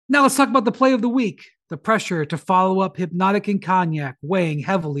Now let's talk about the play of the week. The pressure to follow up Hypnotic and Cognac weighing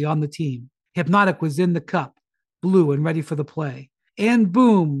heavily on the team. Hypnotic was in the cup, blue and ready for the play. And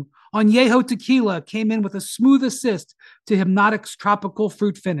boom, Añejo Tequila came in with a smooth assist to Hypnotic's tropical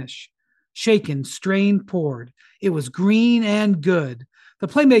fruit finish. Shaken, strained, poured. It was green and good. The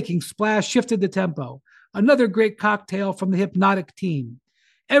playmaking splash shifted the tempo. Another great cocktail from the Hypnotic team.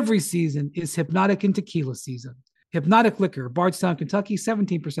 Every season is Hypnotic and Tequila season. Hypnotic Liquor, Bardstown, Kentucky,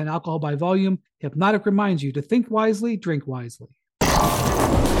 17% alcohol by volume. Hypnotic reminds you to think wisely, drink wisely.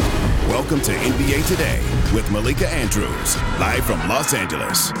 Welcome to NBA Today with Malika Andrews, live from Los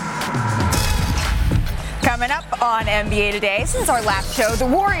Angeles. Coming up on NBA Today, since our last show, the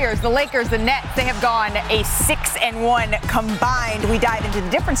Warriors, the Lakers, the Nets, they have gone a 6-1 combined. We dive into the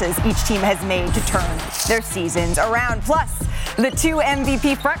differences each team has made to turn their seasons around. Plus, the two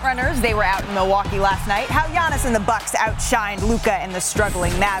MVP frontrunners, they were out in Milwaukee last night. How Giannis and the Bucks outshined Luka and the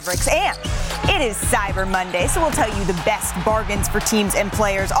struggling Mavericks. And it is Cyber Monday, so we'll tell you the best bargains for teams and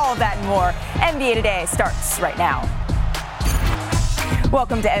players. All of that and more. NBA Today starts right now.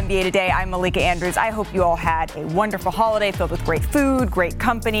 Welcome to NBA Today. I'm Malika Andrews. I hope you all had a wonderful holiday filled with great food, great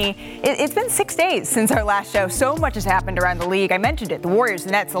company. It's been 6 days since our last show. So much has happened around the league. I mentioned it. The Warriors,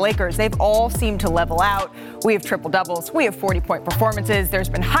 the Nets, the Lakers, they've all seemed to level out. We have triple doubles. We have 40-point performances. There's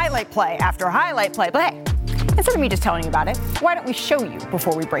been highlight play after highlight play. But hey, instead of me just telling you about it, why don't we show you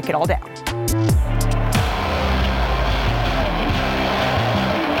before we break it all down?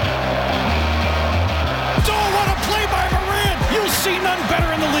 See none better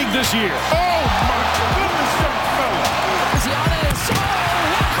in the league this year. Oh, my goodness, fellas. Giannis.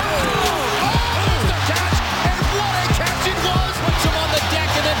 Oh, the catch, and what a catch it was. Puts him on the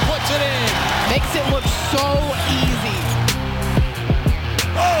deck and then puts it in. Makes it look so easy.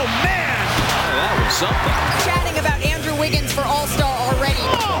 Oh, man. That was something. Chatting about Andrew Wiggins for All-Star already.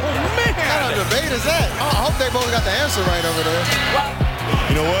 Oh, man. What kind of debate is that? I hope they both got the answer right over there. Well,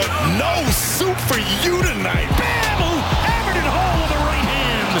 You know what? No soup for you tonight. Bam! Hammered it home with the right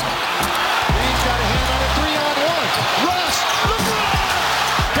hand. He's got a hand on a 3-on-1. Russ, look at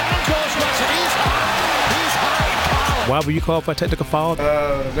down goes Russ, and he's high. He's high. Why were you called for a technical foul?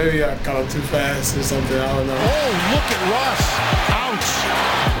 Maybe I caught him too fast or something. I don't know. Oh, look at Russ. Ouch.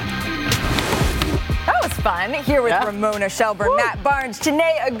 that was fun. Here with Ramona Shelburne, Matt Barnes,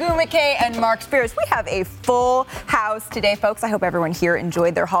 Janae Agumike, and Mark Spears. We have a full house today, folks. I hope everyone here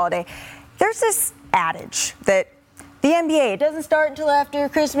enjoyed their holiday. There's this adage that the NBA, it doesn't start until after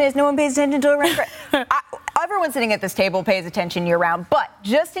Christmas. No one pays attention until around Christmas. Everyone sitting at this table pays attention year-round. But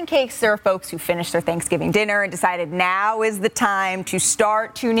just in case there are folks who finished their Thanksgiving dinner and decided now is the time to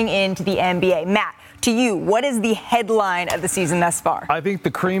start tuning in to the NBA. Matt, to you, what is the headline of the season thus far? I think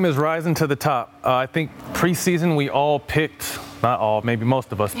the cream is rising to the top. I think preseason we all picked, not all, maybe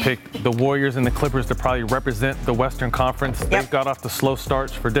most of us picked the Warriors and the Clippers to probably represent the Western Conference. Yep. They've got off to slow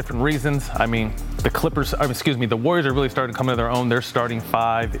starts for different reasons. I mean, the Warriors are really starting to come into their own. Their starting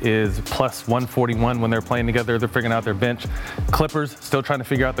five is plus 141 when they're playing together. They're figuring out their bench. Clippers still trying to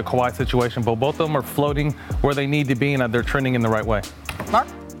figure out the Kawhi situation, but both of them are floating where they need to be, and they're trending in the right way. Mark?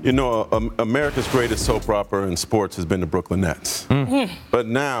 You know, America's greatest soap opera in sports has been the Brooklyn Nets. But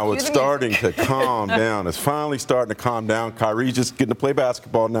now it's starting to calm down. It's finally starting to calm down. Kyrie's just getting to play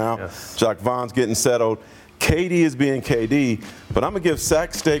basketball now. Yes. Jacques Vaughn's getting settled. KD is being KD, but I'm going to give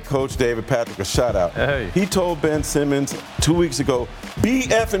Sac State coach David Patrick a shout out. Hey. He told Ben Simmons 2 weeks ago, be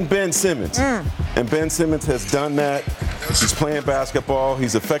effing Ben Simmons. And Ben Simmons has done that. He's playing basketball.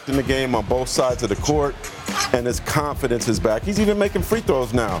 He's affecting the game on both sides of the court, and his confidence is back. He's even making free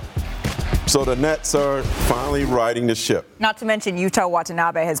throws now. So the Nets are finally riding the ship. Not to mention Utah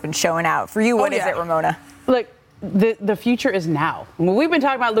Watanabe has been showing out. For you, what is it, Ramona? Look, the future is now. Well, we've been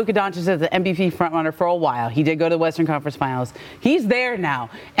talking about Luka Doncic as the MVP frontrunner for a while. He did go to the Western Conference Finals. He's there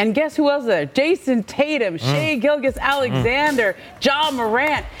now. And guess who else is there? Jason Tatum, Shai Gilgeous-Alexander, Ja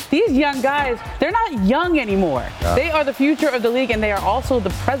Morant. These young guys, they're not young anymore. Yeah. They are the future of the league, and they are also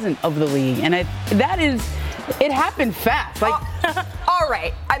the present of the league. And it happened fast. All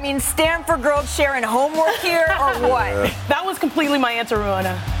right. I mean, Stanford girls sharing homework here or what? That was completely my answer,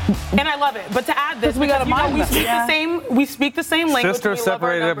 Ramona. And I love it. But to add this, we got we speak the same language. Sisters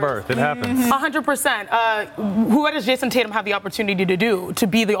separated at birth. It happens. 100%. What does Jason Tatum have the opportunity to do? To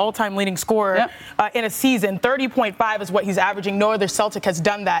be the all-time leading scorer in a season. 30.5 is what he's averaging. No other Celtic has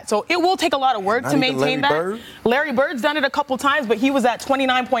done that. So it will take a lot of work to maintain that. Larry Bird's done it a couple times, but he was at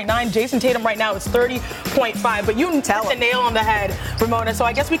 29.9. Jason Tatum right now is 30.5. But you hit the nail on the head, Ramona. So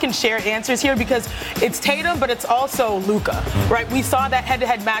I guess we can share answers here because it's Tatum, but it's also Luka, right? We saw that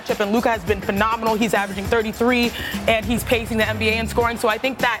head-to-head matchup matchup, and Luka has been phenomenal. He's averaging 33, and he's pacing the NBA in scoring. So I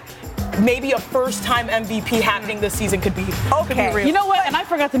think that maybe a first-time MVP happening this season could be real. You know what? And I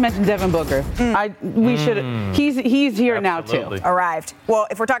forgot to mention Devin Booker. We should. He's here now too. Arrived. Well,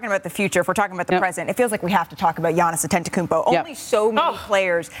 if we're talking about the future, if we're talking about the present, it feels like we have to talk about Giannis Antetokounmpo. Only so many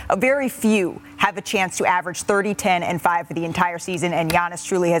players, very few, have a chance to average 30, 10, and 5 for the entire season, and Giannis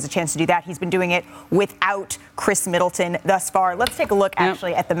truly has a chance to do that. He's been doing it without Chris Middleton thus far. Let's take a look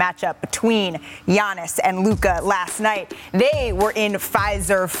actually at the matchup between Giannis and Luka last night. They were in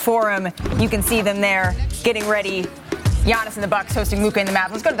Pfizer Forum. You can see them there getting ready. Giannis and the Bucks hosting Luka in the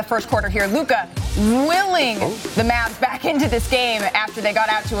Mavs. Let's go to the first quarter here. Luka willing the Mavs back into this game after they got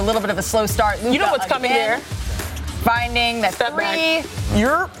out to a little bit of a slow start. Luka, you know what's coming here? Finding the three.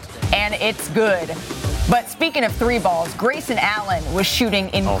 And it's good. But speaking of three balls, Grayson Allen was shooting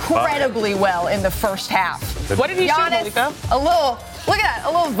incredibly well in the first half. What did he Giannis, shoot, Malika? Look at that, a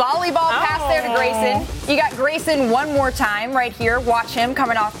little volleyball pass there to Grayson. You got Grayson one more time right here. Watch him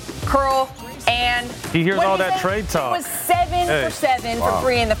coming off curl. And he hears all that trade talk. It was 7 for 7 from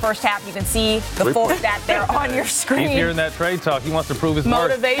 3 in the first half. You can see the full stat there on your screen. He's hearing that trade talk. He wants to prove his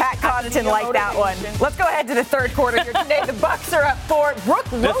worth. Pat Connaughton liked that one. Let's go ahead to the third quarter here today. The Bucks are up 4.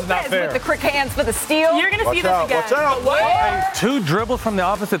 Brooke Lopez with the quick hands for the steal. You're going to see this again. Watch out. What? 2 dribbles from the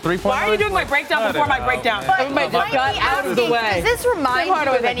opposite 3-point line. Why are you doing my breakdown before my breakdown? But you might got out of the way. Does this remind you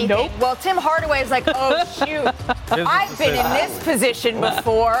of anything? Nope. Well, Tim Hardaway is like, oh, shoot. I've been in this position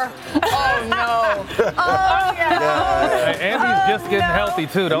before. Oh, no. Oh, yeah. And he's just getting healthy,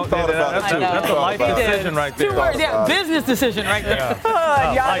 too. That's a life decision right there. 2 words, business decision right there.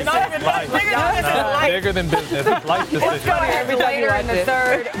 Bigger than business. It's life decision. Let's go ahead later in the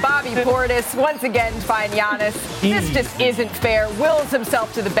third. Bobby Portis once again find Giannis. This just isn't fair. Wills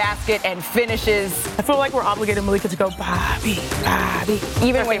himself to the basket and finishes. I feel like we're obligated, Malika, to go Bobby.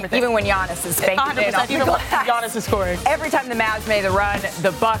 Even when Giannis is banking in off the glass. Giannis is scoring. Every time the Mavs made the run,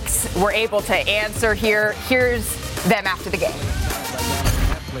 the Bucks were able to answer here. Here's them after the game.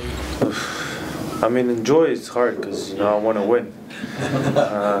 I mean, enjoy is hard because, I want to win.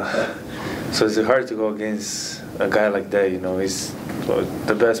 So it's hard to go against a guy like that, He's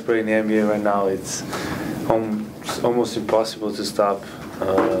the best player in the NBA right now. It's almost impossible to stop.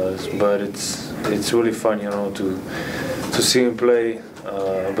 But it's really fun, to see him play.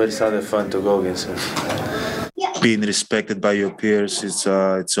 But it's not that fun to go against him. Being respected by your peers,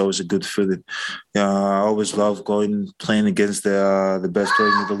 it's always a good feeling. I always love playing against the best player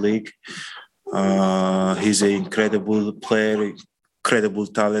in the league. He's an incredible player, incredible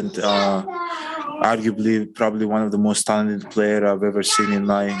talent. Arguably, probably one of the most talented players I've ever seen in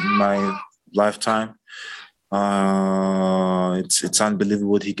my lifetime. It's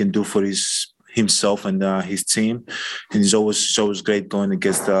unbelievable what he can do for himself and his team, and it's always great going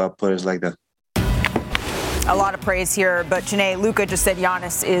against players like that. A lot of praise here, but Janae, Luka just said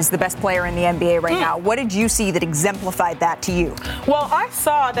Giannis is the best player in the NBA right now. What did you see that exemplified that to you? Well, I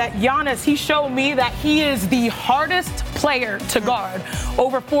saw that Giannis, he showed me that he is the hardest player to guard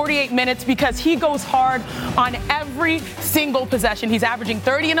over 48 minutes because he goes hard on every single possession. He's averaging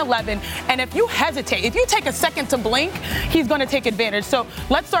 30 and 11, and if you hesitate, if you take a second to blink, he's going to take advantage. So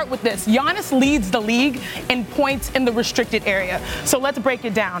let's start with this. Giannis leads the league in points in the restricted area. So let's break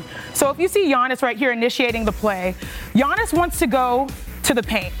it down. So if you see Giannis right here initiating the play, Giannis wants to go to the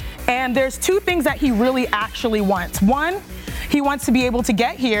paint. And there's 2 things that he really actually wants. 1, he wants to be able to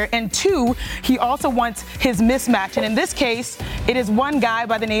get here. And 2, he also wants his mismatch. And in this case, it is one guy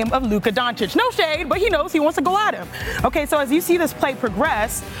by the name of Luka Doncic. No shade, but he knows he wants to go at him. Okay, so as you see this play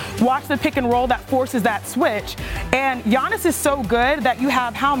progress, watch the pick and roll that forces that switch. And Giannis is so good that you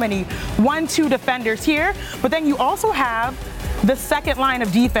have how many? 1, 2 defenders here, but then you also have the second line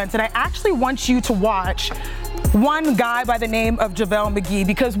of defense. And I actually want you to watch one guy by the name of JaVale McGee,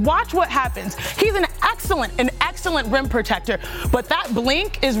 because watch what happens. He's an excellent rim protector, but that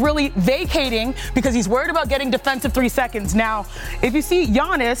blink is really vacating because he's worried about getting defensive 3 seconds. Now, if you see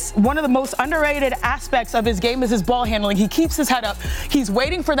Giannis, one of the most underrated aspects of his game is his ball handling. He keeps his head up. He's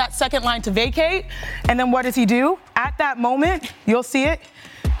waiting for that second line to vacate, and then what does he do? At that moment, you'll see it,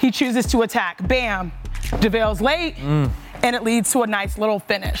 he chooses to attack. Bam, JaVale's late. And it leads to a nice little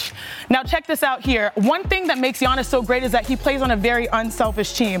finish. Now check this out here. One thing that makes Giannis so great is that he plays on a very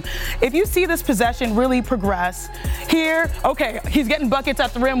unselfish team. If you see this possession really progress, here, okay, he's getting buckets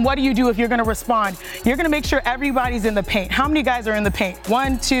at the rim. What do you do if you're gonna respond? You're gonna make sure everybody's in the paint. How many guys are in the paint?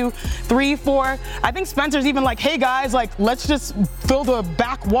 1, 2, 3, 4. I think Spencer's even like, hey guys, like let's just fill the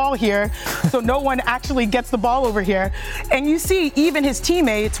back wall here so no one actually gets the ball over here. And you see even his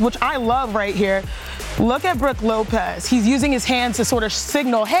teammates, which I love right here, Look at Brook Lopez. He's using his hands to sort of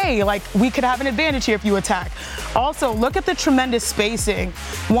signal, hey, like, we could have an advantage here if you attack. Also, look at the tremendous spacing.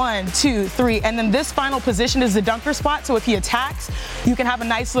 1, 2, 3. And then this final position is the dunker spot. So if he attacks, you can have a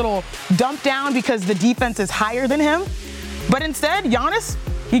nice little dump down because the defense is higher than him. But instead, Giannis,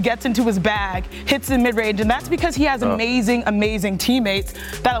 he gets into his bag, hits the mid-range, and that's because he has amazing, amazing teammates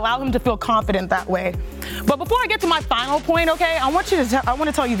that allow him to feel confident that way. But before I get to my final point, okay, I want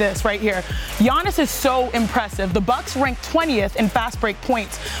to tell you this right here. Giannis is so impressive. The Bucks rank 20th in fast break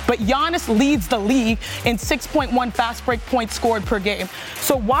points, but Giannis leads the league in 6.1 fast break points scored per game.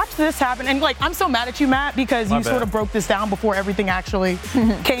 So watch this happen. And like, I'm so mad at you, Matt, because you sort of broke this down before everything actually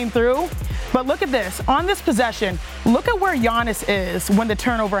came through. But look at this. On this possession, look at where Giannis is when the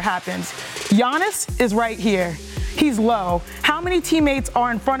turnover happens. Giannis is right here. He's low. How many teammates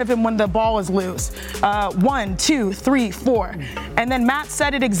are in front of him when the ball is loose? 1, 2, 3, 4. And then Matt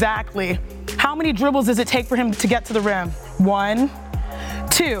said it exactly. How many dribbles does it take for him to get to the rim? 1,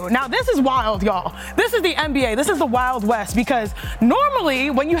 2. Now, this is wild, y'all. This is the NBA. This is the Wild West, because normally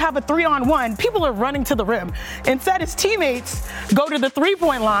when you have a 3-on-1, people are running to the rim. Instead, his teammates go to the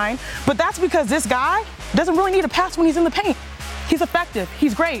three-point line, but that's because this guy doesn't really need a pass when he's in the paint. He's effective.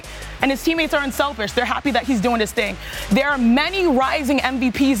 He's great. And his teammates are unselfish. They're happy that he's doing his thing. There are many rising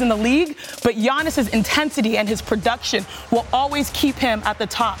MVPs in the league, but Giannis's intensity and his production will always keep him at the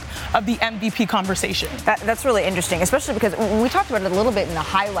top of the MVP conversation. That's really interesting, especially because we talked about it a little bit in the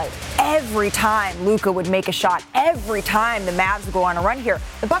highlight. Every time Luka would make a shot, every time the Mavs would go on a run here,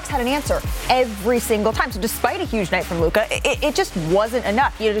 the Bucks had an answer every single time. So despite a huge night from Luka, it just wasn't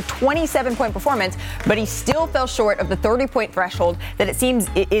enough. He had a 27-point performance, but he still fell short of the 30-point threshold that it seems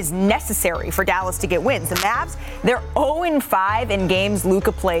is necessary for Dallas to get wins. The Mavs, they're 0-5 in games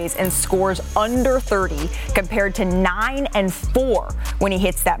Luka plays and scores under 30 compared to 9-4 when he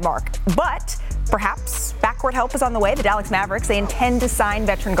hits that mark. But perhaps backcourt help is on the way. The Dallas Mavericks, they intend to sign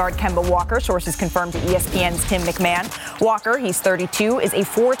veteran guard Kemba Walker. Sources confirmed to ESPN's Tim McMahon. Walker, he's 32, is a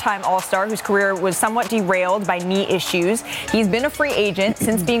four-time All-Star whose career was somewhat derailed by knee issues. He's been a free agent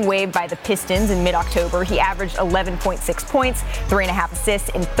since being waived by the Pistons in mid-October. He averaged 11.6 points, 3.5 assists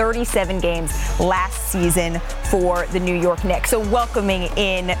in 37 games last season for the New York Knicks. So welcoming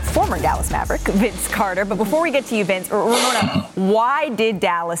in former Dallas Maverick, Vince Carter. But before we get to you, Vince, Ramona, why did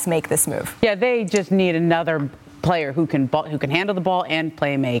Dallas make this move? Yeah, they just need another player who can handle the ball and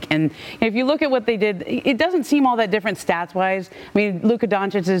play make. And if you look at what they did, it doesn't seem all that different stats-wise. I mean, Luka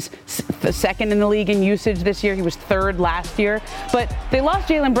Doncic is second in the league in usage this year. He was third last year. But they lost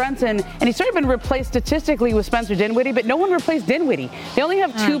Jalen Brunson, and he's sort of been replaced statistically with Spencer Dinwiddie, but no one replaced Dinwiddie. They only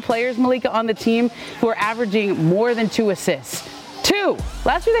have two players, Malika, on the team who are averaging more than 2 assists. 2.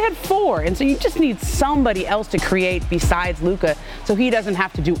 Last year they had 4, and so you just need somebody else to create besides Luka so he doesn't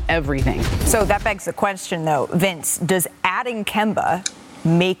have to do everything. So that begs the question, though, Vince, does adding Kemba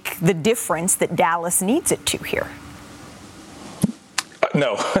make the difference that Dallas needs it to here?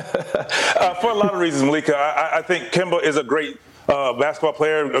 No. For a lot of reasons, Malika. I think Kemba is a great basketball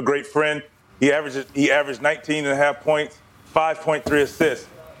player, a great friend. He averaged 19.5 points, 5.3 assists.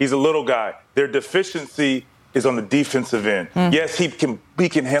 He's a little guy. Their deficiency is on the defensive end. Yes, he can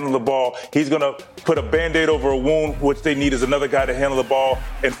handle the ball. He's going to put a Band-Aid over a wound. Which they need is another guy to handle the ball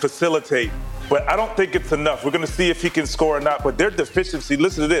and facilitate. But I don't think it's enough. We're going to see if he can score or not. But their deficiency,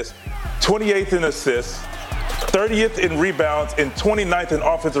 listen to this, 28th in assists, 30th in rebounds, and 29th in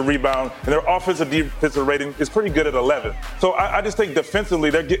offensive rebound. And their offensive defensive rating is pretty good at 11. So I just think defensively,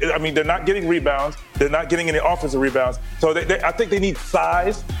 they're not getting rebounds. They're not getting any offensive rebounds. So I think they need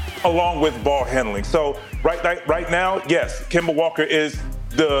size along with ball handling. So right now, yes, Kemba Walker is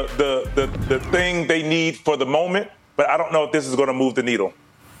the thing they need for the moment. But I don't know if this is going to move the needle.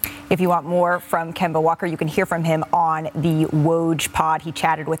 If you want more from Kemba Walker, you can hear from him on the Woj pod. He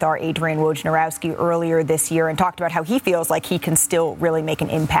chatted with our Adrian Wojnarowski earlier this year and talked about how he feels like he can still really make an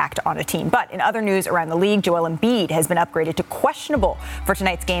impact on a team. But in other news around the league, Joel Embiid has been upgraded to questionable for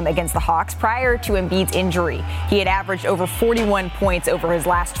tonight's game against the Hawks. Prior to Embiid's injury, he had averaged over 41 points over his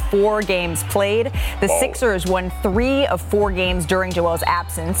last 4 games played. The Sixers won 3 of 4 games during Joel's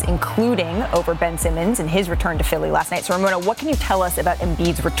absence, including over Ben Simmons and his return to Philly last night. So, Ramona, what can you tell us about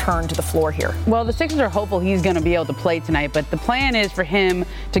Embiid's return to the floor here? Well, the Sixers are hopeful he's going to be able to play tonight, but the plan is for him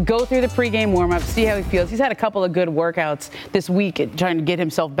to go through the pregame warm-up, see how he feels. He's had a couple of good workouts this week trying to get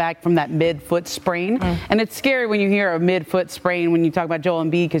himself back from that mid-foot sprain. And it's scary when you hear a mid-foot sprain when you talk about Joel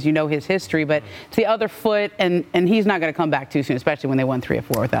Embiid because you know his history, but it's the other foot, and he's not going to come back too soon, especially when they won 3 or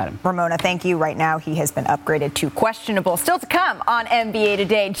 4 without him. Ramona, thank you. Right now, he has been upgraded to questionable. Still to come on NBA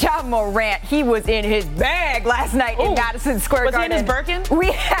Today, Ja Morant. He was in his bag last night in Madison Square Garden. Was he in his Birkin?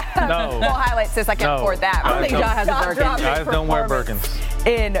 We have No. Well, highlight says I can't afford that. I don't think Ja has a Birkin. Guys don't wear Birkins.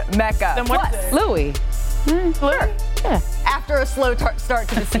 In Mecca. Then what Plus, is it? Louis. Sure. Yeah. After a slow start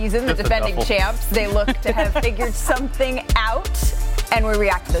to the season, the Just a defending duffel. champs, they look to have figured something out. And we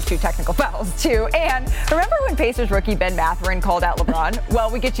react to those 2 technical fouls, too. And remember when Pacers rookie Ben Mathurin called out LeBron? Well,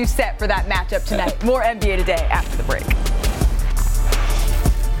 we get you set for that matchup tonight. More NBA Today after the break.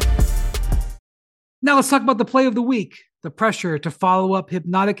 Now let's talk about the play of the week. The pressure to follow up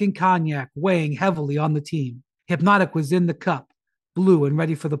Hypnotic and Cognac weighing heavily on the team. Hypnotic was in the cup, blue and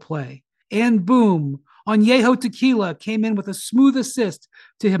ready for the play. And boom, Añejo Tequila came in with a smooth assist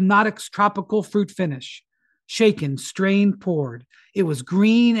to Hypnotic's tropical fruit finish. Shaken, strained, poured. It was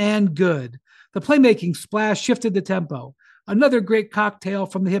green and good. The playmaking splash shifted the tempo. Another great cocktail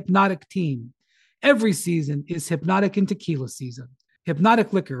from the Hypnotic team. Every season is Hypnotic and Tequila season.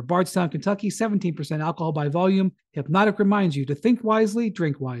 Hypnotic Liquor, Bardstown, Kentucky, 17% alcohol by volume. Hypnotic reminds you to think wisely,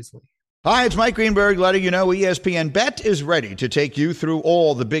 drink wisely. Hi, it's Mike Greenberg letting you know ESPN Bet is ready to take you through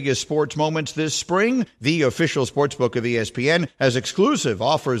all the biggest sports moments this spring. The official sportsbook of ESPN has exclusive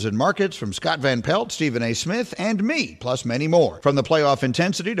offers and markets from Scott Van Pelt, Stephen A. Smith, and me, plus many more. From the playoff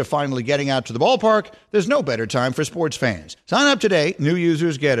intensity to finally getting out to the ballpark, there's no better time for sports fans. Sign up today. New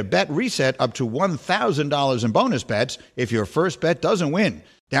users get a bet reset up to $1,000 in bonus bets if your first bet doesn't win.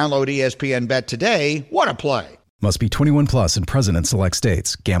 Download ESPN Bet today. What a play. Must be 21 plus and present in select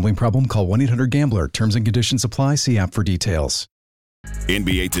states. Gambling problem? Call 1-800-GAMBLER. Terms and conditions apply. See app for details.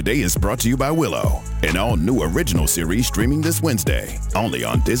 NBA Today is brought to you by Willow, an all-new original series streaming this Wednesday, only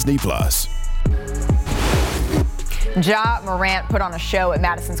on Disney+. Ja Morant put on a show at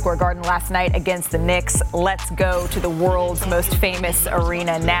Madison Square Garden last night against the Knicks. Let's go to the world's most famous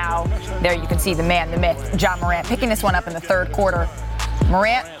arena now. There you can see the man, the myth, Ja Morant, picking this one up in the third quarter.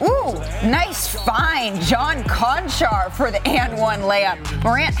 Morant, ooh, nice find. John Conchar for the and one layup.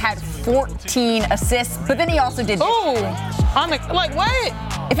 Morant had 14 assists, but then he also did. Ooh, like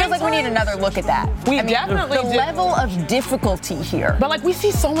what? It feels like we need another look at that. Definitely the level of difficulty here. But like we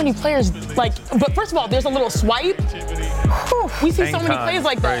see so many players but first of all, there's a little swipe. We see so many plays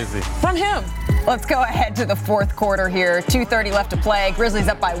like that from him. Let's go ahead to the fourth quarter here. 2:30 left to play. Grizzlies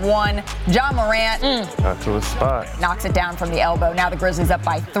up by 1. Ja Morant got to his spot. Knocks it down from the elbow. Now the Grizzlies up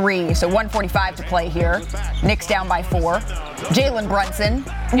by 3. So 1:45 to play here. Knicks down by 4. Jalen Brunson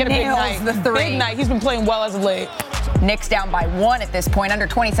nails the 3. Big night. He's been playing well as of late. Knicks down by 1 at this point. Under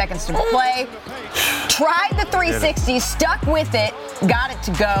 20 seconds to play. Tried the 360, stuck with it, got it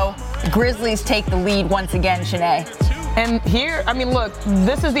to go. Grizzlies take the lead once again, Shanae. And here, look,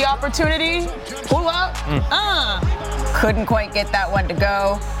 this is the opportunity. Pull up. Couldn't quite get that one to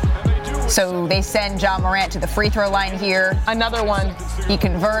go. So they send Ja Morant to the free throw line here. Another one. He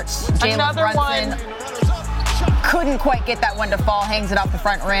converts. Jalen Brunson couldn't quite get that one to fall. Hangs it off the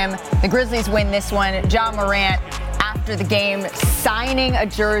front rim. The Grizzlies win this one. Ja Morant, after the game, signing a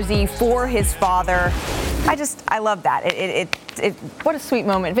jersey for his father. I love that. What a sweet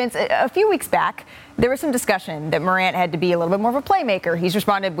moment. Vince, a few weeks back, there was some discussion that Morant had to be a little bit more of a playmaker. He's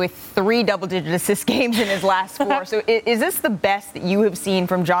responded with 3 double-digit assist games in his last 4. So is this the best that you have seen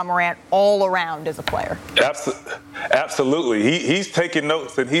from Ja Morant all around as a player? Absolutely. He's taking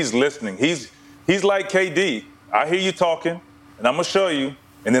notes and he's listening. He's like KD. I hear you talking, and I'm going to show you,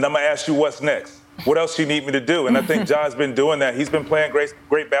 and then I'm going to ask you what's next. What else you need me to do? And I think Ja's been doing that. He's been playing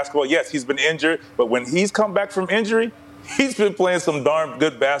great basketball. Yes, he's been injured, but when he's come back from injury, he's been playing some darn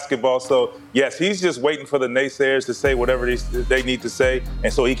good basketball. So, yes, he's just waiting for the naysayers to say whatever they need to say,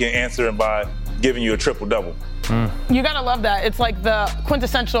 and so he can answer them by giving you a triple-double. You gotta love that. It's like the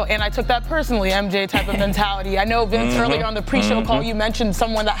quintessential, and I took that personally, MJ type of mentality. I know, Vince, earlier on the pre-show call, you mentioned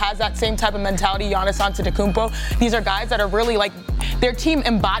someone that has that same type of mentality, Giannis Antetokounmpo. These are guys that are really like, their team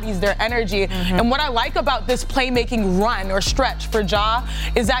embodies their energy. And what I like about this playmaking run or stretch for Ja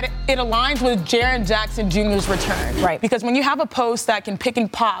is that it aligns with Jaren Jackson Jr.'s return. Right. Because when you have a post that can pick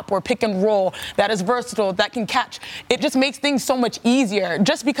and pop or pick and roll, that is versatile, that can catch, it just makes things so much easier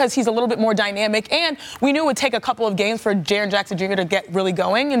just because he's a little bit more dynamic. And we knew it would take a couple of games for Jaren Jackson Jr. to get really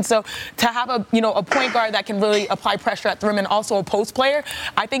going. And so to have a point guard that can really apply pressure at the rim and also a post player,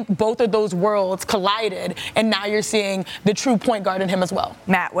 I think both of those worlds collided. And now you're seeing the true point guard in him as well.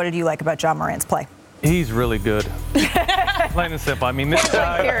 Matt, what did you like about Ja Morant's play? He's really good. Plain and simple. I mean, this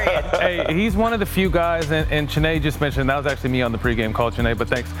guy, he's one of the few guys, and Chanae just mentioned, that was actually me on the pregame call, Chanae, but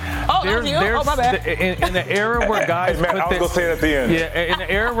thanks. Oh, that was you? Oh, my bad. In the era where guys hey, man, I was going to say it at the end. Yeah, in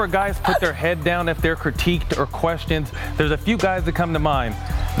the era where guys put their head down if they're critiqued or questioned, there's a few guys that come to mind.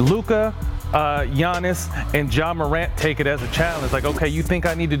 Luka, Giannis and Ja Morant take it as a challenge. Like, okay, you think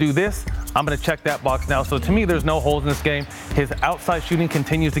I need to do this? I'm going to check that box now. So to me, there's no holes in this game. His outside shooting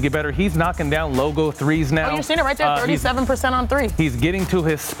continues to get better. He's knocking down logo threes now. Oh, you're seeing it right there, 37% on three. He's getting to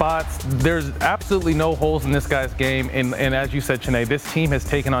his spots. There's absolutely no holes in this guy's game. And as you said, Chene, this team has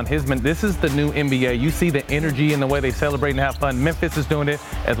taken on his men. This is the new NBA. You see the energy and the way they celebrate and have fun. Memphis is doing it.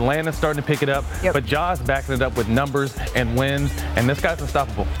 Atlanta's starting to pick it up. Yep. But Ja's backing it up with numbers and wins. And this guy's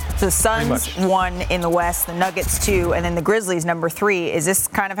unstoppable. So the Suns 1 in the West, the Nuggets 2, and then the Grizzlies number 3. Is this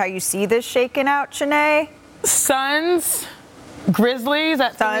kind of how you see this shaking out, Shanae? Suns, Grizzlies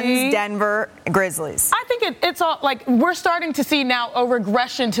at Suns, 3. Denver, Grizzlies. I think it's all like we're starting to see now a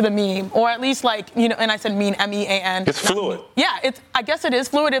regression to the meme, or at least like, you know, and I said mean, MEAN. It's fluid. Yeah, I guess it is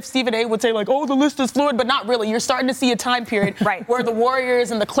fluid if Stephen A would say like, oh, the list is fluid, but not really. You're starting to see a time period where the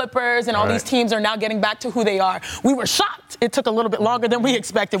Warriors and the Clippers and all these teams are now getting back to who they are. We were shocked. It took a little bit longer than we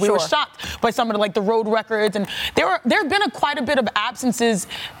expected. We were shocked by some of the road records, and there have been quite a bit of absences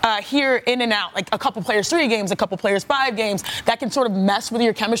here in and out, like a couple players 3 games, a couple players 5 games. That can sort of mess with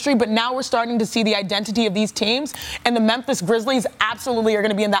your chemistry, but now we're starting to see the identity of these teams, and the Memphis Grizzlies absolutely are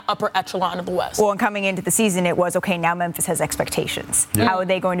going to be in that upper echelon of the West. Well, and coming into the season, it was, okay, now Memphis has expectations. Yeah. How are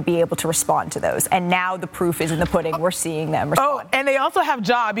they going to be able to respond to those? And now the proof is in the pudding. We're seeing them respond. Oh, and they also have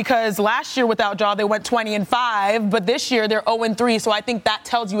Ja, because last year without Ja, they went 20-5, but this year they're 0-3, so I think that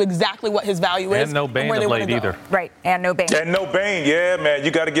tells you exactly what his value is. And no Bane of late either. Right, and no Bane. And no Bane, yeah, man.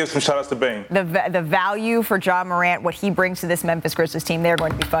 You got to give some shout-outs to Bane. The value for Ja Morant, what he brings to this Memphis Grizzlies team, they're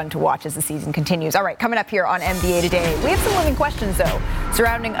going to be fun to watch as the season continues. All right, coming up here on NBA Today, we have some living questions, though,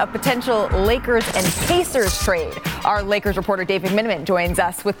 surrounding a potential Lakers and Pacers trade. Our Lakers reporter David McMenamin joins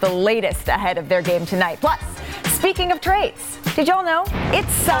us with the latest ahead of their game tonight. Plus, speaking of trades, did y'all know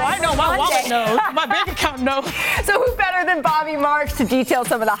it's I know, my wallet knows. My bank account knows. So who better than Bobby Marks to detail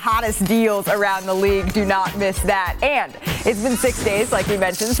some of the hottest deals around the league? Do not miss that. And it's been 6 days, like we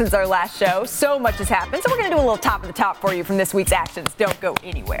mentioned, since our last show. So much has happened. So we're going to do a little top of the top for you from this week's actions. Don't go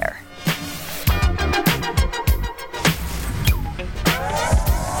anywhere.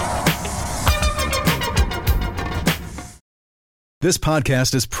 This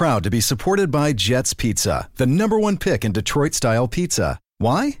podcast is proud to be supported by Jets Pizza, the #1 pick in Detroit-style pizza.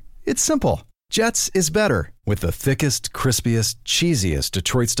 Why? It's simple. Jets is better. With the thickest, crispiest, cheesiest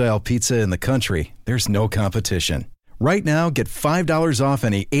Detroit-style pizza in the country, there's no competition. Right now, get $5 off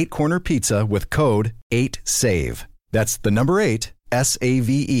any 8-corner pizza with code 8SAVE. That's the number 8,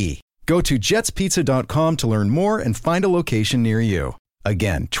 S-A-V-E. Go to jetspizza.com to learn more and find a location near you.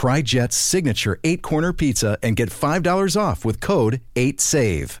 Again, try Jet's signature 8-corner pizza and get $5 off with code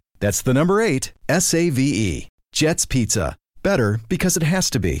 8SAVE. That's the number 8, S-A-V-E. Jet's Pizza. Better because it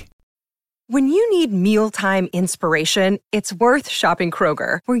has to be. When you need mealtime inspiration, it's worth shopping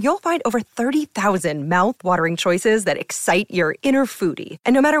Kroger, where you'll find over 30,000 mouth-watering choices that excite your inner foodie.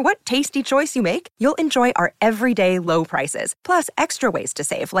 And no matter what tasty choice you make, you'll enjoy our everyday low prices, plus extra ways to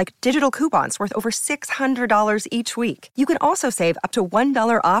save, like digital coupons worth over $600 each week. You can also save up to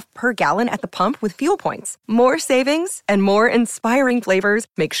 $1 off per gallon at the pump with fuel points. More savings and more inspiring flavors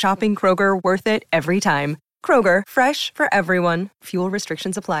make shopping Kroger worth it every time. Kroger, fresh for everyone. Fuel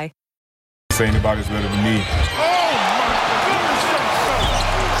restrictions apply. Say anybody's better than me. Oh,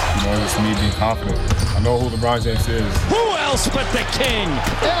 my goodness. It's me being confident. I know who LeBron James is. Who else but the king?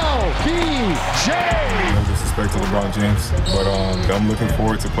 LBJ. No disrespect to LeBron James, but I'm looking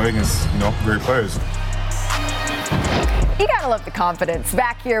forward to playing against, great players. You gotta love the confidence.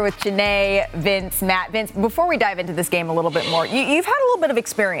 Back here with Janae, Vince, Matt. Vince, before we dive into this game a little bit more, you've had a little bit of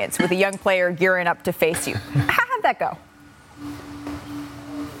experience with a young player gearing up to face you. How'd that go?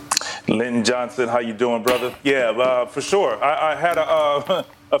 Linton Johnson, how you doing, brother? Yeah, for sure. I had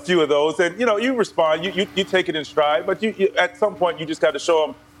a few of those, and you respond, you take it in stride, but you at some point you just got to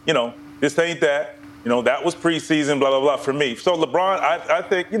show them, this ain't that, that was preseason, blah blah blah for me. So LeBron, I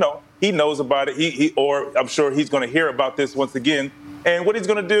think he knows about it. Or I'm sure he's going to hear about this once again, and what he's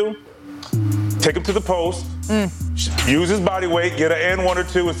going to do, take him to the post, use his body weight, get an N1 or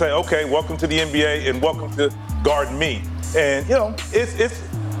 2, and say, okay, welcome to the NBA and welcome to guard me. And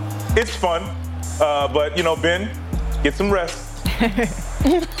it's fun, but, Ben, get some rest.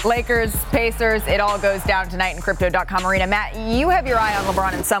 Lakers, Pacers, it all goes down tonight in Crypto.com Arena. Matt, you have your eye on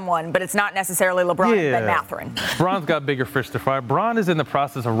LeBron and someone, but it's not necessarily LeBron and Ben Mathurin. Bron's got bigger fish to fry. Bron is in the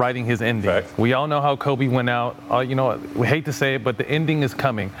process of writing his ending. Right. We all know how Kobe went out. We hate to say it, but the ending is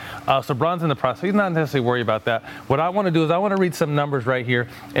coming. So Bron's in the process. He's not necessarily worried about that. What I want to do is I want to read some numbers right here.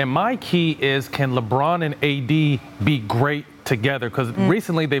 And my key is, can LeBron and AD be great together because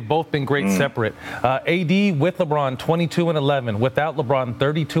recently they've both been great separate. AD with LeBron 22 and 11, without LeBron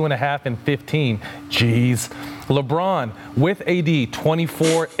 32 and a half and 15. Jeez. LeBron with AD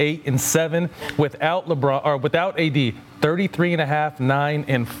 24, 8 and 7, without LeBron or without AD 33 and a half, 9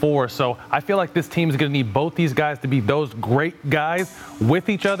 and 4. So I feel like this team is going to need both these guys to be those great guys with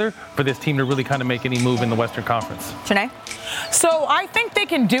each other for this team to really kind of make any move in the Western Conference. Janae? So I think they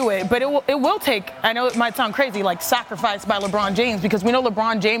can do it, but it will take, I know it might sound crazy, like sacrifice by LeBron James, because we know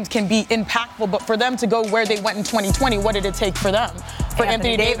LeBron James can be impactful, but for them to go where they went in 2020, what did it take for them? For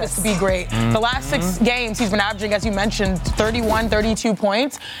Anthony Davis to be great. The last 6 games, he's been averaging, as you mentioned, 31, 32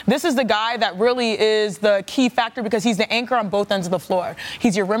 points. This is the guy that really is the key factor because he's the anchor on both ends of the floor.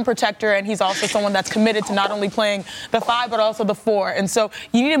 He's your rim protector, and he's also someone that's committed to not only playing the 5, but also the 4. And so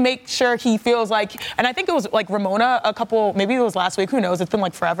you need to make sure he feels like, and I think it was like Ramona maybe it was last week, who knows? It's been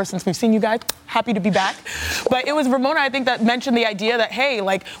like forever since we've seen you guys. Happy to be back. But it was Ramona, I think, that mentioned the idea that, hey,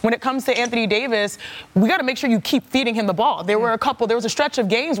 like when it comes to Anthony Davis, we got to make sure you keep feeding him the ball. There was a stretch of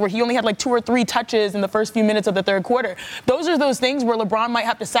games where he only had like 2 or 3 touches in the first few minutes of the third quarter. Those are those things where LeBron might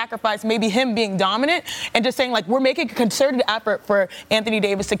have to sacrifice maybe him being dominant and just saying, like, we're making a concerted effort for Anthony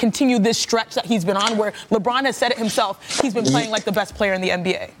Davis to continue this stretch that he's been on where LeBron has said it himself. He's been playing like the best player in the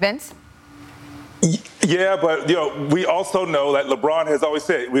NBA. Vince? Yeah, but we also know that LeBron has always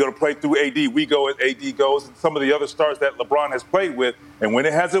said we're going to play through AD. We go as AD goes, and some of the other stars that LeBron has played with. And when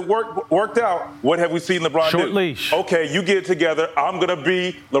it hasn't worked out, what have we seen LeBron Short do? Leash. Okay, you get it together. I'm going to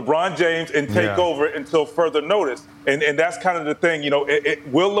be LeBron James and take over until further notice. And that's kind of the thing.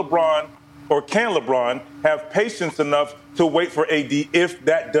 Will LeBron or can LeBron have patience enough to wait for AD if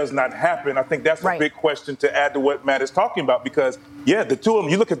that does not happen? I think that's a big question to add to what Matt is talking about because, the two of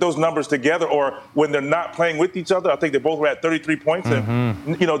them, you look at those numbers together or when they're not playing with each other, I think they both were at 33 points.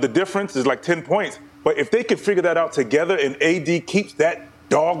 And, the difference is like 10 points. But if they can figure that out together and AD keeps that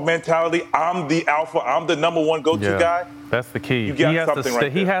dog mentality, I'm the alpha, I'm the number one go-to guy. That's the key. You got something right there.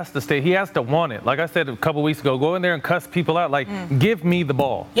 He has to stay. He has to want it. Like I said a couple weeks ago, go in there and cuss people out. Like, give me the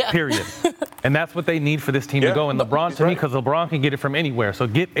ball, period. And that's what they need for this team to go. And LeBron, to me, because LeBron can get it from anywhere. So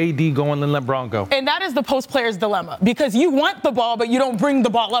get AD going and let LeBron go. And that is the post player's dilemma because you want the ball, but you don't bring the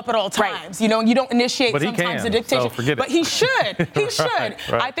ball up at all times. You don't initiate sometimes the dictation. So forget it. But he should. He should. Right.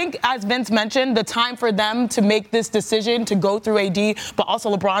 I think, as Vince mentioned, the time for them to make this decision to go through AD, but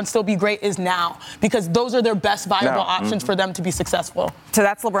also LeBron still be great is now because those are their best viable options for them to be successful. So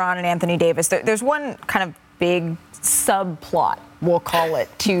that's LeBron and Anthony Davis. There's one kind of big subplot, we'll call it,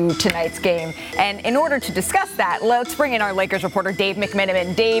 to tonight's game. And in order to discuss that, let's bring in our Lakers reporter, Dave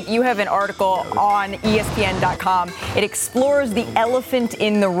McMenamin. Dave, you have an article on ESPN.com. It explores the elephant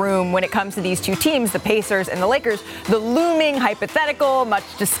in the room when it comes to these two teams, the Pacers and the Lakers, the looming hypothetical, much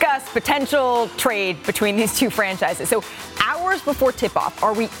discussed potential trade between these two franchises. So hours before tip-off,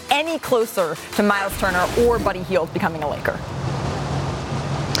 are we any closer to Miles Turner or Buddy Hield becoming a Laker?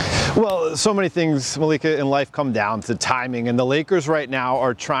 Well, so many things, Malika, in life come down to timing, and the Lakers right now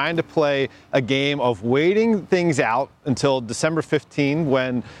are trying to play a game of waiting things out until December 15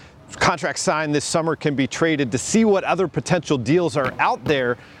 when contracts signed this summer can be traded to see what other potential deals are out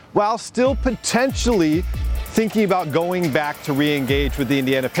there while still potentially thinking about going back to re-engage with the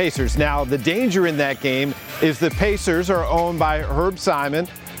Indiana Pacers. Now, the danger in that game is the Pacers are owned by Herb Simon,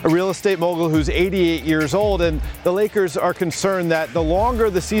 a real estate mogul who's 88 years old, and the Lakers are concerned that the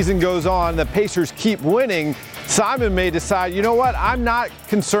longer the season goes on, the Pacers keep winning, Simon may decide, you know what, I'm not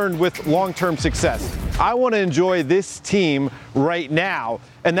concerned with long-term success. I want to enjoy this team right now,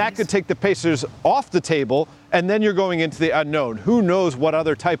 and that could take the Pacers off the table, and then you're going into the unknown. Who knows what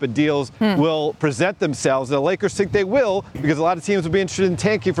other type of deals will present themselves? The Lakers think they will, because a lot of teams will be interested in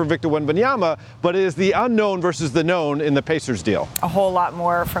tanking for Victor Wembanyama, but it is the unknown versus the known in the Pacers deal. A whole lot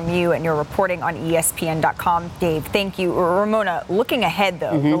more from you and your reporting on ESPN.com, Dave. Thank you. Ramona, looking ahead,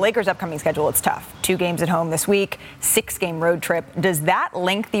 though, the Lakers' upcoming schedule, it's tough. 2 games at home this week, 6-game road trip. Does that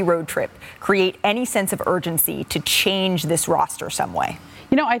lengthy road trip create any sense of urgency to change this roster some way?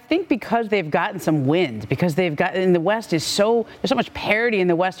 I think because they've gotten some wind, because they've got in the West there's so much parity in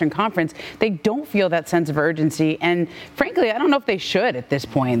the Western Conference, they don't feel that sense of urgency. And frankly, I don't know if they should at this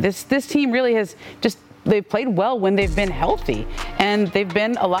point. This team really has just they've played well when they've been healthy, and they've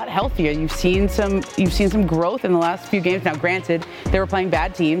been a lot healthier. You've seen some growth in the last few games. Now, granted, they were playing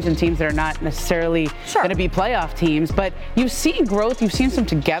bad teams and teams that are not necessarily going to be playoff teams, but you've seen growth. You've seen some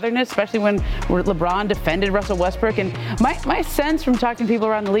togetherness, especially when LeBron defended Russell Westbrook. And my sense from talking to people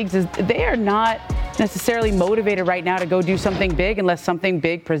around the leagues is they are not necessarily motivated right now to go do something big unless something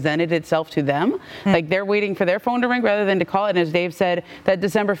big presented itself to them. Like they're waiting for their phone to ring rather than to call it. And as Dave said, that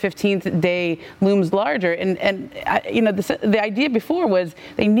December 15th day looms larger. And the idea before was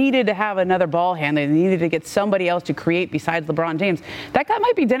they needed to have another ball handler. They needed to get somebody else to create besides LeBron James. That guy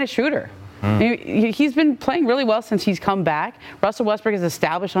might be Dennis Schroeder. He's been playing really well since he's come back. Russell Westbrook is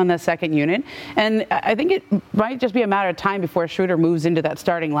established on that second unit. And I think it might just be a matter of time before Schroeder moves into that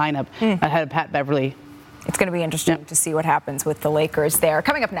starting lineup ahead of Pat Beverly. It's going to be interesting to see what happens with the Lakers there.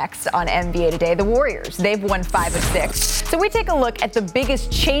 Coming up next on NBA Today, the Warriors. They've won 5 of 6. So we take a look at the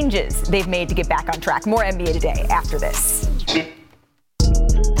biggest changes they've made to get back on track. More NBA Today after this.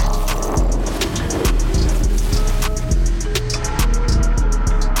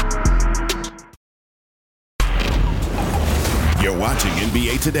 You're watching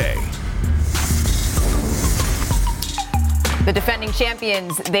NBA Today. The defending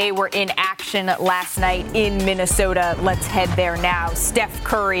champions, they were in action last night in Minnesota. Let's head there now. Steph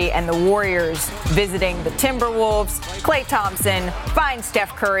Curry and the Warriors visiting the Timberwolves. Klay Thompson finds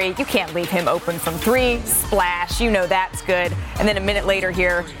Steph Curry. You can't leave him open from 3. Splash. You know that's good. And then a minute later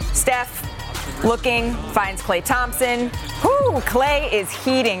here, Steph looking, finds Klay Thompson. Klay is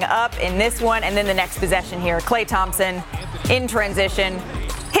heating up in this one. And then the next possession here, Klay Thompson in transition,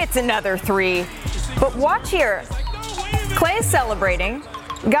 hits another 3. But watch here. Klay is celebrating,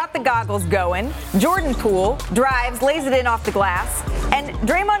 got the goggles going. Jordan Poole drives, lays it in off the glass. And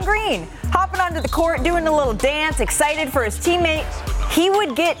Draymond Green hopping onto the court, doing a little dance, excited for his teammate. He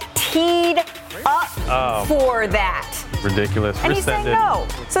would get teed up for that. Ridiculous. And he's saying no.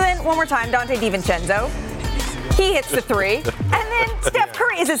 So then one more time, Dante DiVincenzo. He hits the 3. And then Steph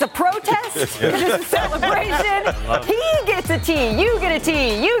Curry, is this a protest? Is this a celebration? He gets a tee. You get a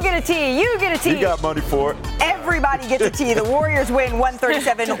tee. You get a tee. You get a tee. He got money for it. Everybody gets a tee. The Warriors win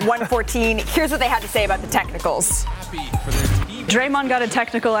 137-114. Here's what they had to say about the technicals. Draymond got a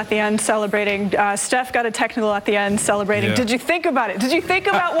technical at the end celebrating. Steph got a technical at the end celebrating. Yeah. Did you think about it? Did you think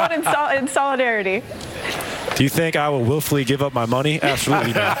about one in solidarity? Do you think I will willfully give up my money?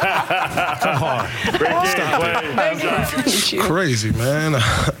 Absolutely not. Come on. Thank you. Crazy, man.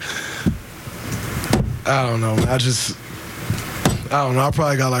 I don't know, man. I don't know. I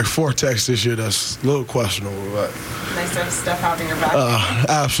probably got like 4 texts this year that's a little questionable. But nice to have Steph having your back.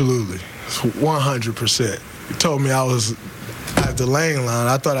 Absolutely. 100%. He told me I was at the lane line.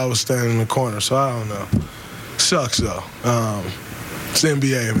 I thought I was standing in the corner, so I don't know. Sucks, though. It's the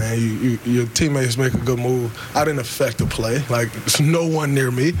NBA, man. Your teammates make a good move. I didn't affect the play. Like, there's no one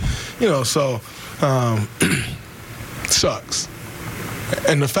near me. So sucks.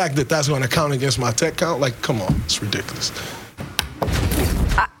 And the fact that that's going to count against my tech count, like, come on, it's ridiculous.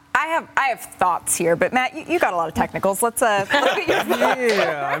 I have thoughts here, but Matt, you got a lot of technicals. Let's look at your thoughts.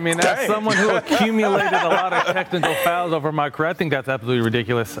 Yeah, I mean, as someone who accumulated a lot of technical fouls over my career, I think that's absolutely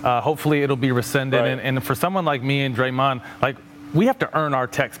ridiculous. Hopefully it'll be rescinded. Right. And for someone like me and Draymond, like, we have to earn our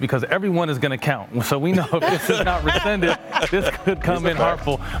techs because everyone is going to count. So we know if this is not rescinded, this could come in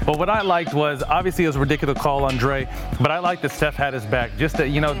harmful. But what I liked was, obviously it was a ridiculous call on Dre, but I liked that Steph had his back. Just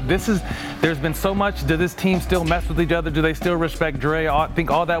that, there's been so much. Does this team still mess with each other? Do they still respect Dre? I think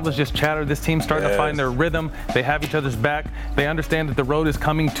all that was just chatter. This team's starting to find their rhythm. They have each other's back. They understand that the road is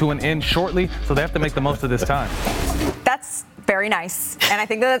coming to an end shortly, so they have to make the most of this time. That's very nice, and I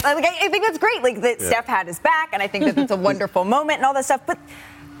think that's great. Like that Steph had his back, and I think that it's a wonderful moment and all that stuff. But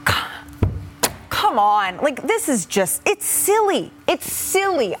come on, like this is just—it's silly. It's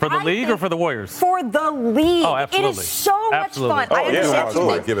silly. For the league or for the Warriors? For the league. Oh, absolutely. It is so much fun. I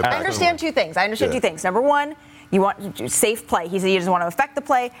understand two things. I understand two things. Number one, you want safe play. He said he doesn't want to affect the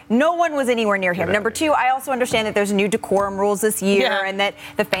play. No one was anywhere near him. Number two, I also understand that there's new decorum rules this year and that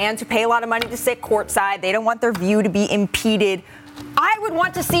the fans who pay a lot of money to sit courtside, they don't want their view to be impeded. I would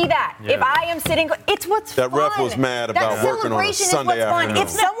want to see that. Yeah. If I am sitting, it's what's that fun. That ref was mad about working on a Sunday afternoon. If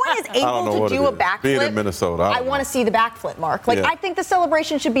someone is able to do a backflip, being in Minnesota, I want to see the backflip, Mark. Like I think the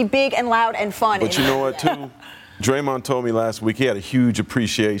celebration should be big and loud and fun. But you know what, too? Draymond told me last week he had a huge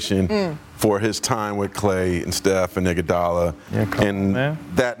appreciation for his time with Klay and Steph and Iguodala,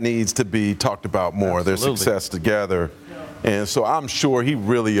 that needs to be talked about more. Absolutely. Their success together, and so I'm sure he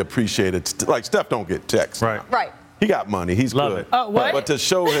really appreciated. Like Steph don't get texts, right. He got money. He's good. But to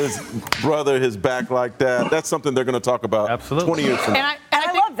show his brother his back like that, that's something they're going to talk about 20 years from now. And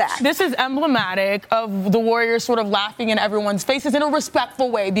I love love that. This is emblematic of the Warriors sort of laughing in everyone's faces in a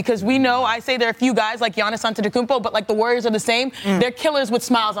respectful way, because we know, I say there are a few guys like Giannis Antetokounmpo, but like the Warriors are the same. They're killers with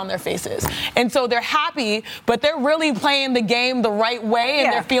smiles on their faces. And so they're happy, but they're really playing the game the right way,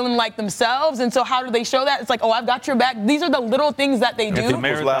 and they're feeling like themselves. And so how do they show that? It's like, oh, I've got your back. These are the little things that they do. People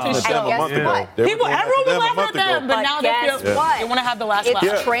was laughing at them a month ago. Everyone was laughing at them, but now they want to have the last laugh.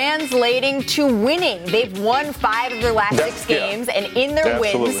 It's translating to winning. They've won 5 of their last 6 games, and in their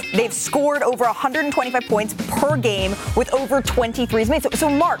wins, they've scored over 125 points per game with over 23 made. So,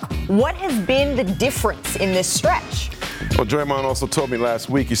 Mark, what has been the difference in this stretch? Well, Draymond also told me last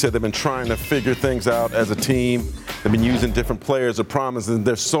week, he said they've been trying to figure things out as a team. They've been using different players of promise, and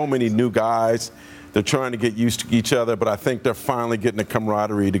there's so many new guys. They're trying to get used to each other, but I think they're finally getting the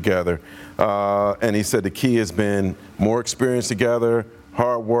camaraderie together. And he said the key has been more experience together,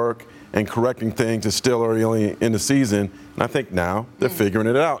 hard work, and correcting things. It's still early in the season, and I think now they're figuring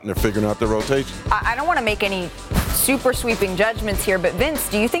it out, and they're figuring out the rotation. I don't want to make any super sweeping judgments here, but Vince,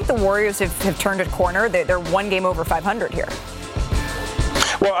 do you think the Warriors have turned a corner? They're 1 game over 500 here.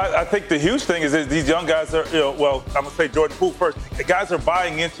 Well, I think the huge thing is that these young guys are, I'm going to say Jordan Poole first. The guys are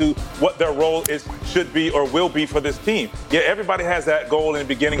buying into what their role should be or will be for this team. Yeah, everybody has that goal in the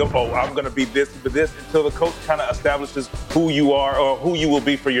beginning of, I'm going to be this, until the coach kind of establishes who you are or who you will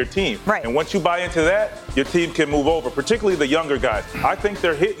be for your team. Right. And once you buy into that, your team can move over, particularly the younger guys. I think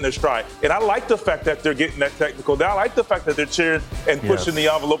they're hitting their stride. And I like the fact that they're getting that technical. I like the fact that they're cheering and pushing the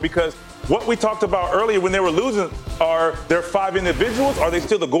envelope, because what we talked about earlier when they were losing are their 5 individuals, are they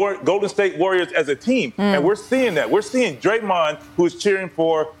still the Golden State Warriors as a team? And we're seeing that. We're seeing Draymond, who's cheering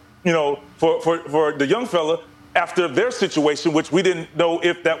for the young fella after their situation, which we didn't know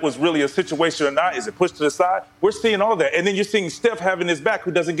if that was really a situation or not. Is it pushed to the side? We're seeing all that. And then you're seeing Steph having his back,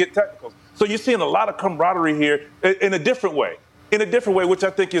 who doesn't get technicals. So you're seeing a lot of camaraderie here in a different way, which I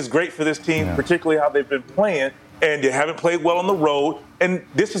think is great for this team, particularly how they've been playing. And they haven't played well on the road. And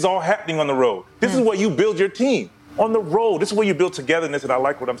this is all happening on the road. This is where you build your team. On the road. This is where you build togetherness, and I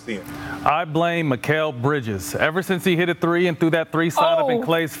like what I'm seeing. I blame Mikal Bridges. Ever since he hit a 3 and threw that 3 sign up in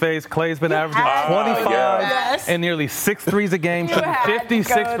Clay's face, Clay's been averaging 25 and nearly 6 threes a game, shooting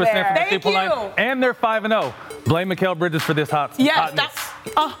 56% from the three-point line, and they're 5-0. Blame Mikal Bridges for this hotness. Yes, that's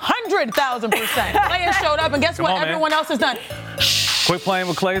 100,000%. Clay has showed up, and guess what? Everyone else has done. Quit playing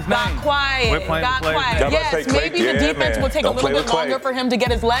with Clay's name. Got quiet. Yes, maybe the defense will take a little bit longer for him to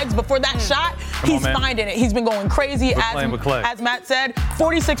get his legs. But for that shot, he's finding it. He's been going crazy. As Matt said,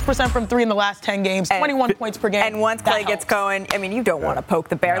 46% from 3 in the last 10 games, 21 points per game. And once Clay gets going, I mean, you don't want to poke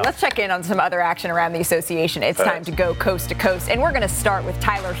the bear. Let's check in on some other action around the association. It's time to go coast to coast. And we're going to start with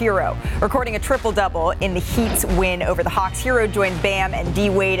Tyler Hero, recording a triple-double in the Heat's win over the Hawks. Hero joined Bam and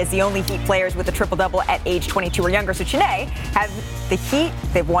D-Wade as the only Heat players with a triple-double at age 22 or younger. So Chiney has the Heat,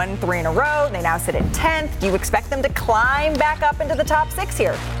 they've won 3 in a row. They now sit at 10th. Do you expect them to climb back up into the top 6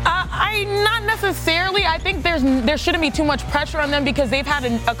 here? Not necessarily. I think there shouldn't be too much pressure on them because they've had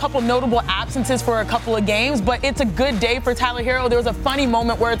a couple notable absences for a couple of games, but it's a good day for Tyler Hero. There was a funny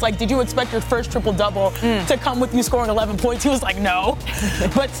moment where it's like, did you expect your first triple-double to come with you scoring 11 points? He was like, no.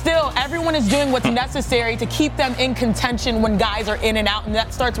 But still, everyone is doing what's necessary to keep them in contention when guys are in and out, and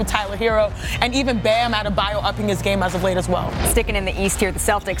that starts with Tyler Hero, and even Bam Adebayo upping his game as of late as well. Sticking in the East here, the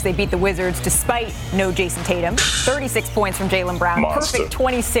Celtics, they beat the Wizards despite no Jason Tatum. 36 points from Jaylen Brown. Monster. Perfect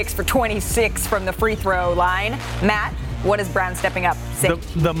 26 for 26 from the free throw line. Matt, what is Brown stepping up?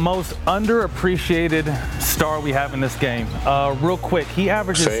 The most underappreciated star we have in this game. Real quick, he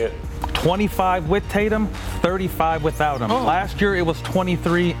averages 25 with Tatum, 35 without him. Last year, it was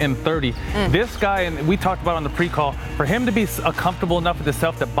 23 and 30. This guy, and we talked about on the pre-call, for him to be comfortable enough with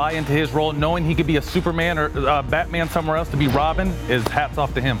himself to buy into his role, knowing he could be a Superman or Batman somewhere else to be Robin, is hats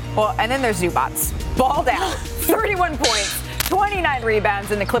off to him. Well, and then there's Zubats. Balled out, 31 points. 29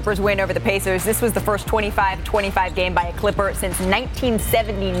 rebounds in the Clippers win over the Pacers. This was the first 25-25 game by a Clipper since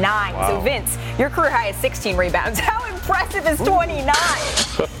 1979. Wow. So, Vince, your career high is 16 rebounds. How impressive is 29?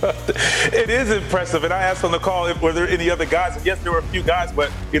 It is impressive. And I asked on the call if were there any other guys. And yes, there were a few guys,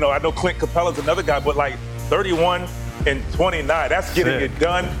 but, I know Clint Capella's another guy, but like 31 and 29, that's getting it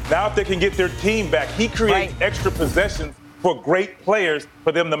done. Now if they can get their team back, he creates extra possessions for great players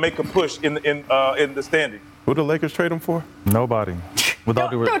for them to make a push in the standings. Who the Lakers trade him for? Nobody.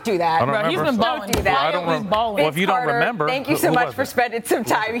 Don't do that. Bro, he's been balling. Don't do that. He's balling. Well, if you don't remember, thank you so much for spending some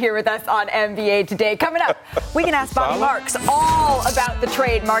time here with us on NBA Today. Coming up, we can ask Bobby Marks all about the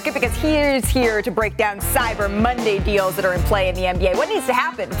trade market because he is here to break down Cyber Monday deals that are in play in the NBA. What needs to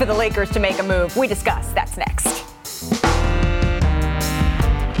happen for the Lakers to make a move? We discuss. That's next.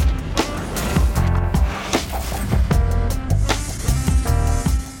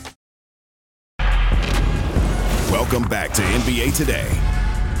 Welcome back to NBA Today.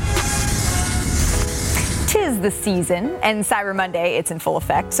 'Tis the season, and Cyber Monday, it's in full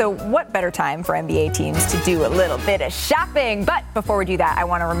effect. So what better time for NBA teams to do a little bit of shopping? But before we do that, I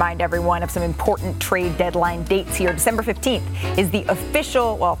want to remind everyone of some important trade deadline dates here. December 15th is the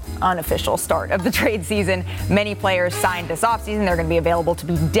official, well, unofficial start of the trade season. Many players signed this offseason. They're going to be available to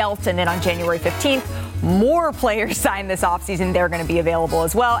be dealt. And then on January 15th, more players signed this offseason. They're going to be available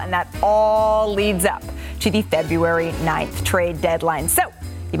as well. And that all leads up to the February 9th trade deadline. So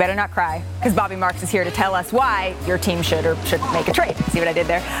you better not cry, because Bobby Marks is here to tell us why your team should or shouldn't make a trade. See what I did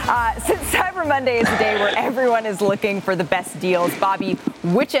there? Since Cyber Monday is the day where everyone is looking for the best deals, Bobby,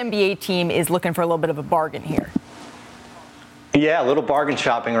 which NBA team is looking for a little bit of a bargain here? Yeah, a little bargain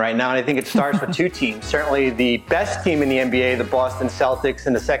shopping right now, and I think it starts with two teams. Certainly the best team in the NBA, the Boston Celtics,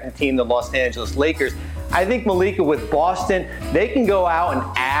 and the second team, the Los Angeles Lakers. I think, Malika, with Boston, they can go out and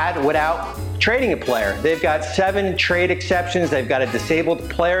add without trading a player. They've got 7 trade exceptions. They've got a disabled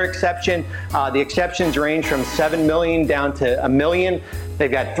player exception. The exceptions range from $7 million down to $1 million.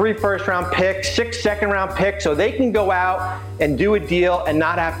 They've got 3 first-round picks, 6 second-round picks, so they can go out and do a deal and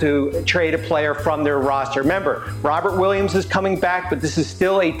not have to trade a player from their roster. Remember, Robert Williams is coming back, but this is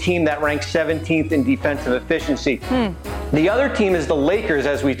still a team that ranks 17th in defensive efficiency. The other team is the Lakers,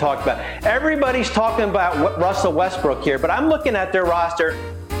 as we talked about. Everybody's talking about Russell Westbrook here, but I'm looking at their roster.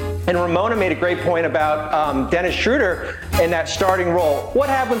 And Ramona made a great point about Dennis Schroeder in that starting role. What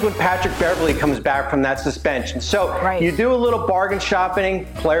happens when Patrick Beverley comes back from that suspension? So you do a little bargain shopping.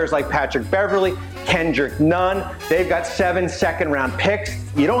 Players like Patrick Beverley, Kendrick Nunn, they've got 7 second-round picks.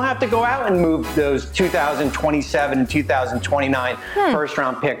 You don't have to go out and move those 2027 and 2029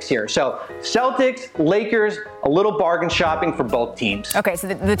 first-round picks here. So Celtics, Lakers, a little bargain shopping for both teams. Okay, so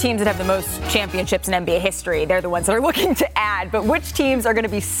the teams that have the most championships in NBA history, they're the ones that are looking to add. But which teams are going to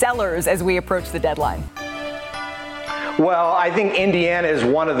be sellers as we approach the deadline? Well, I think Indiana is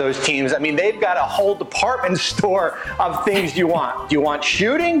one of those teams. I mean, they've got a whole department store of things you want. Do you want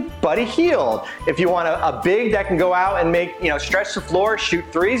shooting? Buddy Hield. If you want a big that can go out and make, stretch the floor, shoot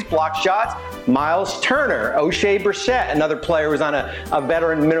threes, block shots, Miles Turner. O'Shea Brissett, another player who's on a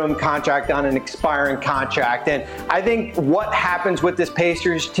veteran minimum contract on an expiring contract. And I think what happens with this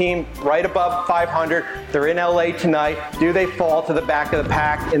Pacers team, right above 500, they're in LA tonight. Do they fall to the back of the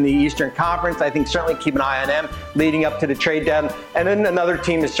pack in the Eastern Conference? I think certainly keep an eye on them leading up to the trade deadline. And then another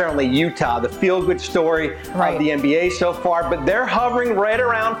team is certainly Utah, the feel-good story of the NBA so far, but they're hovering right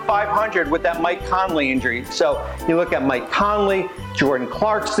around 500 with that Mike Conley injury. So you look at Mike Conley, Jordan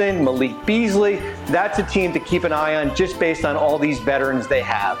Clarkson, Malik Beasley, that's a team to keep an eye on just based on all these veterans they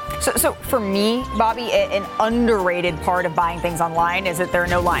have. So for me, Bobby, an underrated part of buying things online is that there are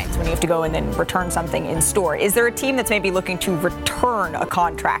no lines when you have to go and then return something in store. Is there a team that's maybe looking to return a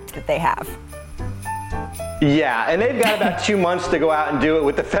contract that they have? Yeah, and they've got about 2 months to go out and do it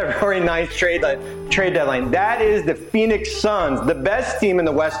with the February 9th trade deadline. That is the Phoenix Suns, the best team in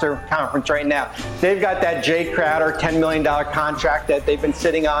the Western Conference right now. They've got that Jay Crowder $10 million contract that they've been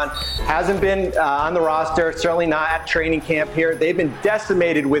sitting on. Hasn't been on the roster, certainly not at training camp here. They've been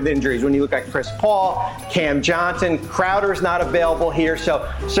decimated with injuries. When you look at Chris Paul, Cam Johnson, Crowder's not available here.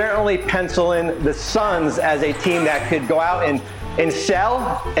 So certainly pencil in the Suns as a team that could go out and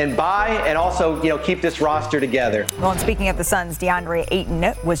sell and buy and also, keep this roster together. Well, and speaking of the Suns, DeAndre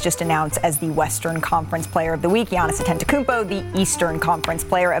Ayton was just announced as the Western Conference Player of the Week. Giannis Antetokounmpo, the Eastern Conference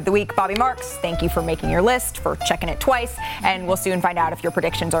Player of the Week. Bobby Marks, thank you for making your list, for checking it twice, and we'll soon find out if your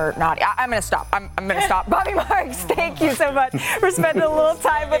predictions are not. I'm going to stop. I'm going to stop. Bobby Marks, thank you so much for spending a little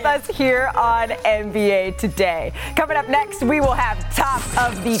time with us here on NBA Today. Coming up next, we will have top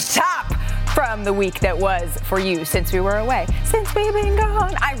of the top from the week that was for you since we were away. Since we've been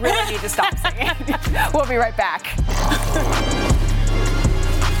gone. I really need to stop singing. We'll be right back.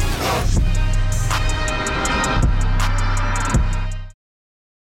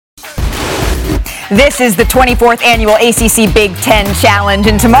 This is the 24th annual ACC Big Ten Challenge,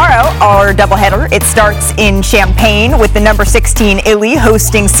 and tomorrow, our doubleheader, it starts in Champaign with the number 16 Illy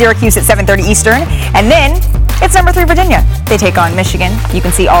hosting Syracuse at 7:30 Eastern, and then it's number 3 Virginia. They take on Michigan. You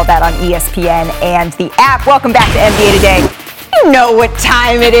can see all that on ESPN and the app. Welcome back to NBA Today. You know what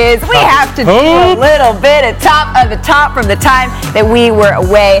time it is. We have to do a little bit of top of the top from the time that we were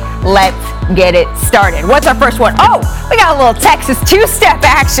away. Let's get it started. What's our first one? Oh, we got a little Texas two-step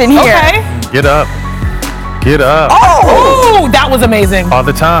action here. Okay. Get up. Get up. Oh, that was amazing. All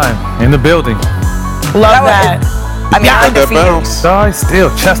the time. In the building. Love that. I mean, undefeated. Still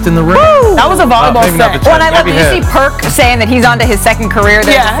chest in the ring. That was a volleyball set. Well, and I love you see Perk saying that he's on to his second career.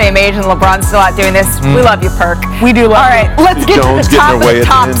 They're the same age, and LeBron's still out doing this. We love you, Perk. We do love you. All right, let's get Jones to the top getting her way of at the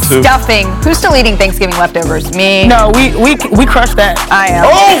top end, too. stuffing. Who's still eating Thanksgiving leftovers? Me. No, we crushed that. I am.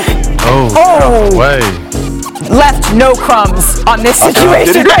 Oh, way. Left no crumbs on this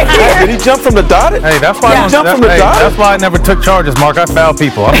situation right here. Did he jump from the dotted? Hey, that's why that's why I never took charges, Mark. I foul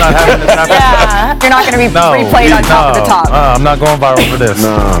people. I'm not having this happen. Yeah, you're not going to be replayed on top of the top. I'm not going viral for this.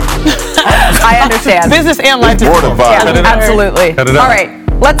 No. I understand. Business and life. More than viral. Yeah, absolutely. Cut it out. All right,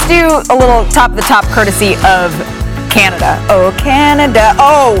 let's do a little top of the top courtesy of Canada. Oh, Canada.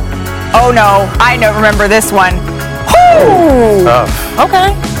 Oh no, I don't remember this one.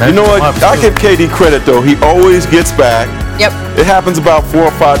 Okay. You know what? I give KD credit though. He always gets back. Yep. It happens about 4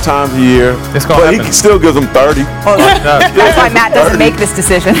 or 5 times a year. It's gonna but happen. he still gives them 30. That's why Matt doesn't make this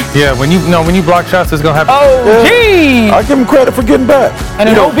decision. Yeah, when you block shots, it's gonna happen. Oh, gee. I give him credit for getting back. And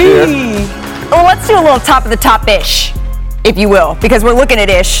an OB. Well, let's do a little top of the top ish, if you will, because we're looking at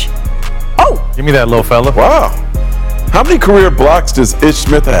ish. Oh, Give me that little fella. Wow. How many career blocks does Ish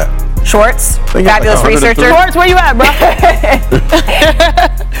Smith have? Schwartz, Think it's fabulous like 103. researcher. Schwartz, where you at, bro?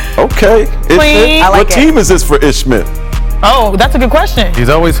 Okay. Ish Clean. Smith. I like What it. team is this for Ish Smith? Oh, that's a good question. He's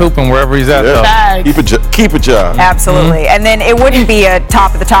always hooping wherever he's at, though. Facts. Keep a job. Absolutely. And then it wouldn't be a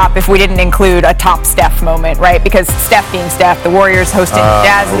top of the top if we didn't include a top Steph moment, right? Because Steph being Steph, the Warriors hosting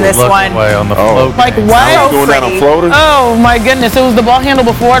Jazz in this Look one. away on the float. Like I what? was doing that on floaters. Oh my goodness, it was the ball handle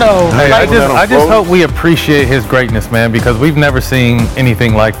before though. Hey, Like, I just hope we appreciate his greatness, man, because we've never seen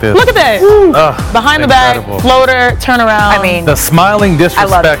anything like this. look at that. Behind the incredible. back, floater, turnaround. I mean, The smiling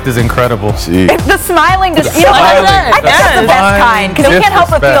disrespect is incredible. Gee. the smiling, you know what? I think that's the best kind because you can't help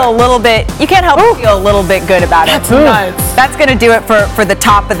but feel a little bit. You can't help but feel a little bit good about it. That's nuts. That's going to do it for the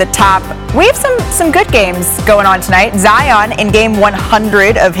top of the top. We have some good games going on tonight. Zion in game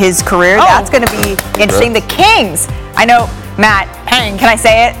 100 of his career. That's going to be interesting. The Kings. I know, Matt. Can I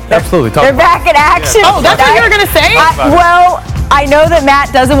say it? Absolutely. They're back in action. Oh, that's what you were gonna say? Well, I know that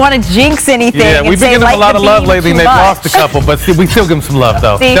Matt doesn't want to jinx anything. Yeah, and we've say, been getting "Light a lot the of love beam lately, and too they've much." lost a couple, but we still give them some love,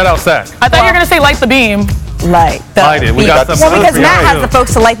 though. See? Shout out, Zach. I thought you were gonna say light the beam. Light the Light it. We beam. got some Well, because for Matt you. has the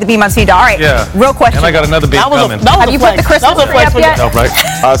folks to light the beam on speed. All right. Yeah. Real question. And I got another beat coming. Have you put the Christmas tree up yet? No, right?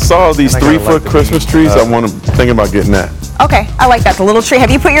 I saw these And I gotta 3-foot like the Christmas trees. I want to thinking about getting that. Okay, I like that. The little tree. Have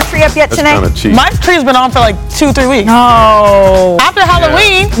you put your tree up yet That's tonight? kind of cheap. My tree's been on for like 2-3 weeks. No. After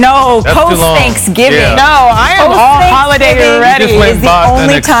Halloween. No, That's too post long. Thanksgiving. Yeah. No, I am all holiday Thanksgiving ready. We just went is and the bought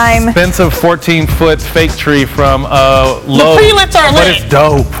only an time. expensive 14-foot fake tree from Lowe's. pre-lits are But lit. it's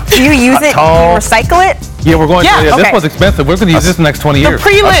dope. Do you use it? Do you Tall. recycle it? Yeah, we're going Yeah, to. Yeah, okay. This was expensive. We're going to use this in the next 20 The years.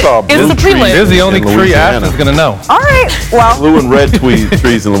 pre-lit saw is blue the pre-lit. This is the only in tree Louisiana. Ashton's going to know. All right. Well, Blue and red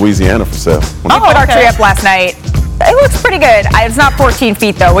trees in Louisiana for sale. we put our tree up last night. It looks pretty good. It's not 14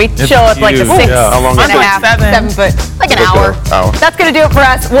 feet though. We chill at like the huge. 6 Yeah. How long and is a it? half, 7. 7 foot, like an Okay, hour. hour. That's gonna do it for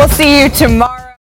us. We'll see you tomorrow.